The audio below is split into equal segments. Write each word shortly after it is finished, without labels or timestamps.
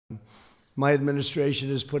My administration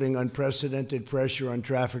is putting unprecedented pressure on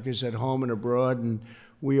traffickers at home and abroad, and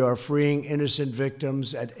we are freeing innocent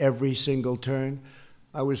victims at every single turn.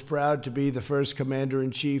 I was proud to be the first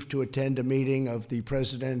commander-in-chief to attend a meeting of the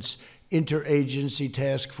President's interagency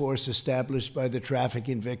task force established by the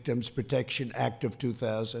Trafficking Victims Protection Act of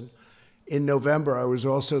 2000. In November, I was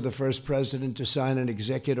also the first president to sign an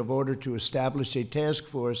executive order to establish a task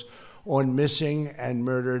force on missing and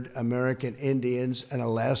murdered American Indians and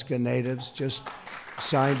Alaska Natives. Just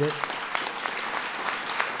signed it.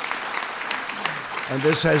 And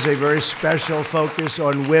this has a very special focus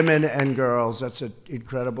on women and girls. That's an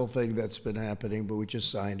incredible thing that's been happening, but we just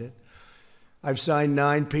signed it. I've signed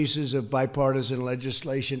 9 pieces of bipartisan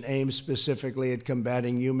legislation aimed specifically at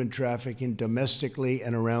combating human trafficking domestically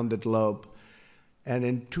and around the globe. And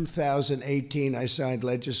in 2018, I signed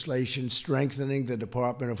legislation strengthening the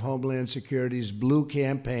Department of Homeland Security's Blue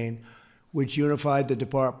Campaign, which unified the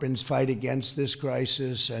department's fight against this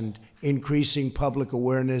crisis and increasing public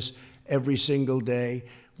awareness every single day.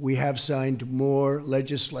 We have signed more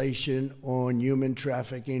legislation on human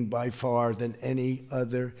trafficking by far than any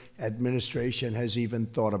other administration has even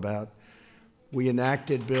thought about. We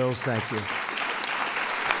enacted bills, thank you.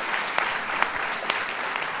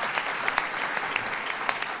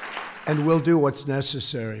 And we'll do what's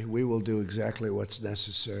necessary. We will do exactly what's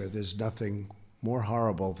necessary. There's nothing more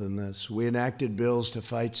horrible than this. We enacted bills to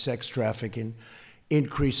fight sex trafficking,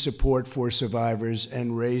 increase support for survivors,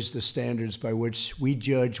 and raise the standards by which we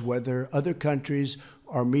judge whether other countries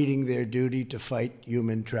are meeting their duty to fight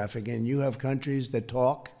human trafficking. You have countries that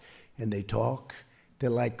talk, and they talk. They're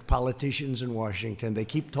like politicians in Washington. They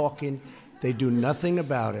keep talking. They do nothing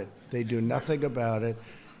about it. They do nothing about it.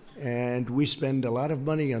 And we spend a lot of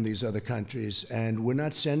money on these other countries, and we're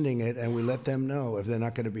not sending it, and we let them know if they're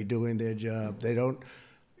not going to be doing their job. They don't,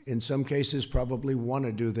 in some cases, probably want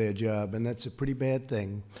to do their job, and that's a pretty bad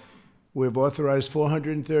thing. We've authorized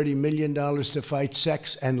 $430 million to fight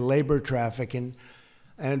sex and labor trafficking,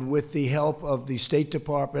 and with the help of the State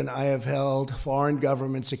Department, I have held foreign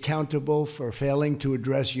governments accountable for failing to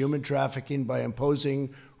address human trafficking by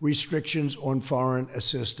imposing restrictions on foreign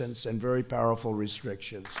assistance, and very powerful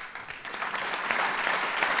restrictions.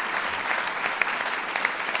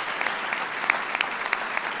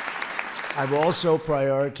 I've also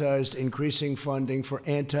prioritized increasing funding for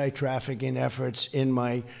anti-trafficking efforts in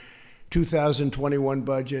my 2021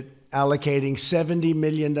 budget, allocating $70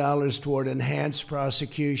 million toward enhanced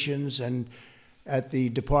prosecutions, and at the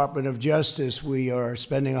Department of Justice, we are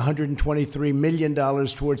spending $123 million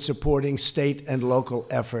towards supporting state and local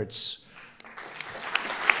efforts.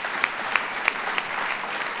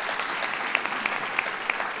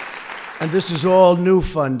 And this is all new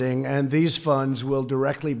funding, and these funds will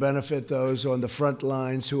directly benefit those on the front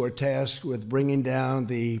lines who are tasked with bringing down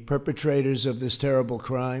the perpetrators of this terrible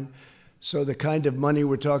crime. So the kind of money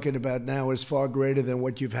we're talking about now is far greater than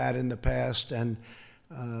what you've had in the past, and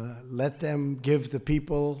let them give the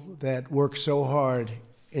people that work so hard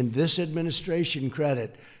in this administration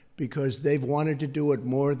credit, because they've wanted to do it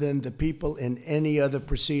more than the people in any other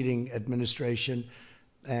preceding administration.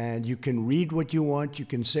 And you can read what you want, you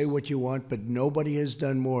can say what you want, but nobody has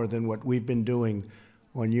done more than what we've been doing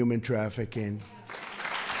on human trafficking.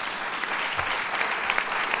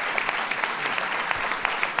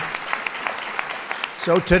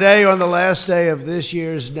 So today, on the last day of this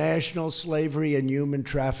year's National Slavery and Human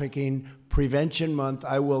Trafficking Prevention Month,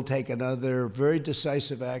 I will take another very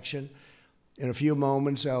decisive action. In a few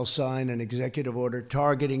moments, I'll sign an executive order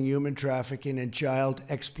targeting human trafficking and child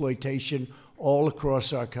exploitation all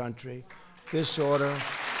across our country. This order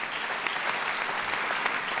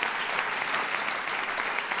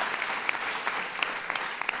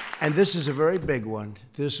and this is a very big one.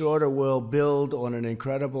 This order will build on an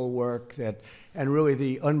incredible work and really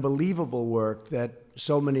the unbelievable work that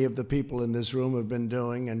so many of the people in this room have been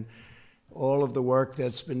doing, and all of the work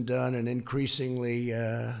that's been done and increasingly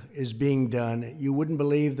is being done. You wouldn't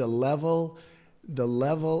believe the level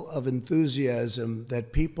of enthusiasm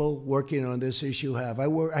that people working on this issue have.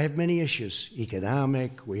 I have many issues,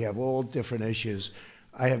 economic, we have all different issues.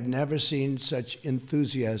 I have never seen such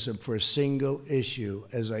enthusiasm for a single issue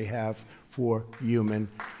as I have for human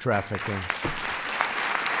trafficking.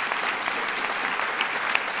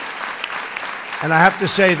 And I have to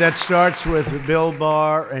say that starts with Bill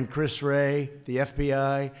Barr and Chris Wray, the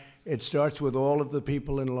FBI. It starts with all of the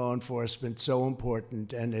people in law enforcement, so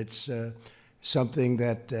important, and it's something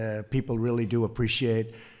that people really do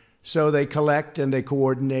appreciate. So they collect and they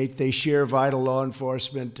coordinate, they share vital law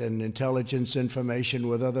enforcement and intelligence information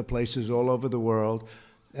with other places all over the world.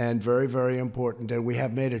 and very, very important, and we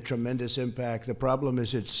have made a tremendous impact. The problem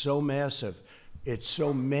is it's so massive. It's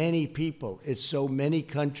so many people. It's so many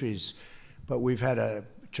countries, but we've had a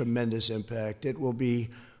tremendous impact. It will be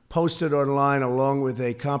posted online along with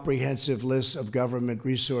a comprehensive list of government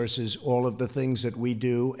resources, all of the things that we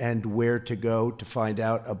do and where to go to find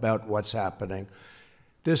out about what's happening.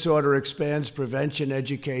 This order expands prevention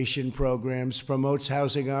education programs, promotes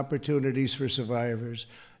housing opportunities for survivors,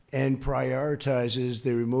 and prioritizes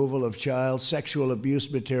the removal of child sexual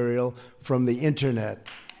abuse material from the internet.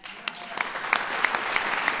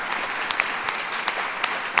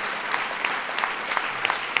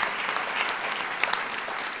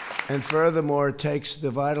 And furthermore, it takes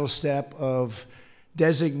the vital step of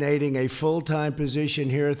designating a full-time position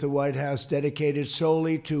here at the White House dedicated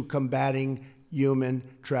solely to combating human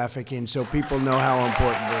trafficking, so people know how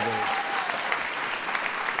important it is.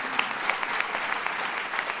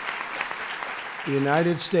 The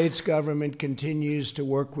United States government continues to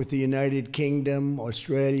work with the United Kingdom,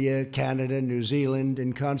 Australia, Canada, New Zealand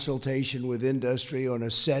in consultation with industry on a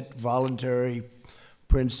set voluntary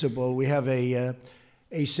principle. We have a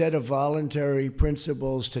set of voluntary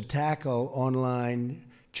principles to tackle online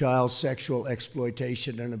child sexual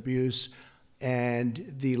exploitation and abuse,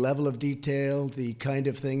 and the level of detail, the kind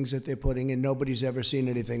of things that they're putting in. Nobody's ever seen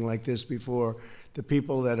anything like this before. The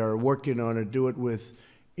people that are working on it do it with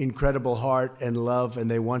incredible heart and love, and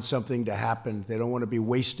they want something to happen. They don't want to be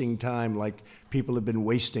wasting time like people have been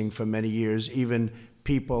wasting for many years, even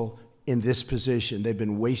people in this position. They've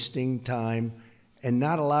been wasting time and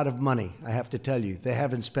not a lot of money, I have to tell you. They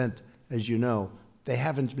haven't spent, as you know, they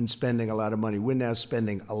haven't been spending a lot of money. We're now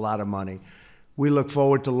spending a lot of money. We look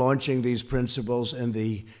forward to launching these principles in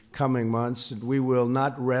the coming months, and we will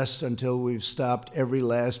not rest until we've stopped every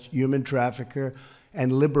last human trafficker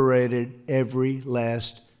and liberated every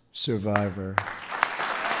last survivor.